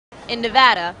In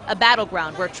Nevada, a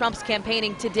battleground where Trump's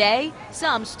campaigning today,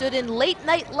 some stood in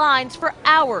late-night lines for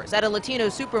hours at a Latino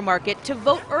supermarket to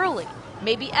vote early,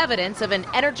 maybe evidence of an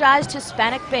energized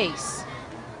Hispanic base.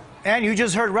 And you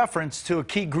just heard reference to a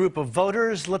key group of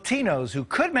voters, Latinos, who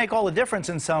could make all the difference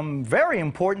in some very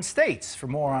important states. For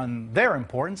more on their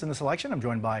importance in this election, I'm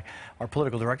joined by our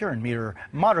political director and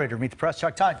moderator of Meet the Press,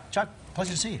 Chuck Todd. Chuck,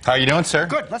 pleasure to see you. How are you doing, sir?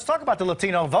 Good. Let's talk about the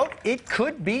Latino vote. It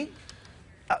could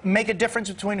make a difference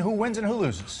between who wins and who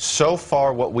loses. So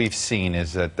far, what we've seen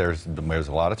is that there's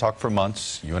a lot of talk for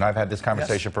months. You and I have had this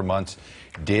conversation for months.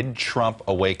 Did Trump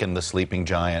awaken the sleeping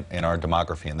giant in our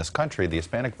demography in this country, the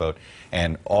Hispanic vote?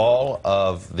 And all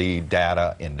of the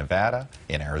data in Nevada,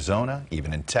 in Arizona,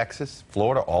 even in Texas,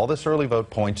 Florida, all this early vote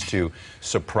points to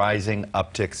surprising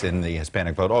upticks in the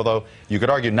Hispanic vote. Although you could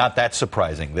argue not that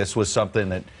surprising. This was something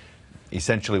that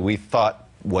essentially we thought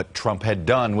what Trump had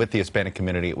done with the Hispanic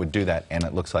community, it would do that, and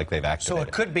it looks like they've activated. So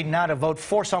it could be not a vote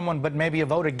for someone, but maybe a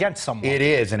vote against someone. It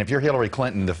is, and if you're Hillary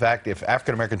Clinton, the fact if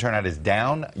African-American turnout is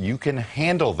down, you can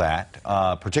handle that,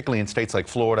 particularly in states like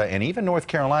Florida and even North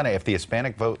Carolina, if the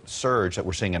Hispanic vote surge that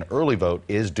we're seeing an early vote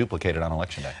is duplicated on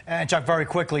Election Day. And Chuck, very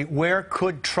quickly, where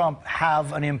could Trump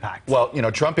have an impact? Well, you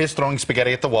know, Trump is throwing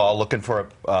spaghetti at the wall, looking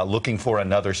for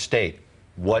another state.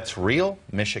 What's real?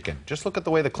 Michigan. Just look at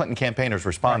the way the Clinton campaign is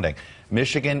responding. Right.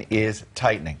 Michigan is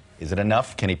tightening. Is it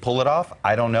enough? Can he pull it off?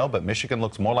 I don't know, but Michigan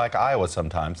looks more like Iowa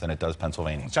sometimes than it does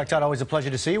Pennsylvania. Chuck Todd, always a pleasure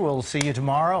to see you. We'll see you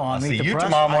tomorrow on Meet the Press. See you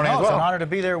tomorrow morning as well. It's an honor to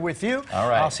be there with you. All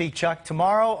right. I'll see Chuck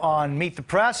tomorrow on Meet the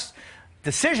Press.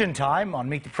 Decision time on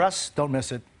Meet the Press. Don't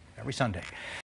miss it every Sunday.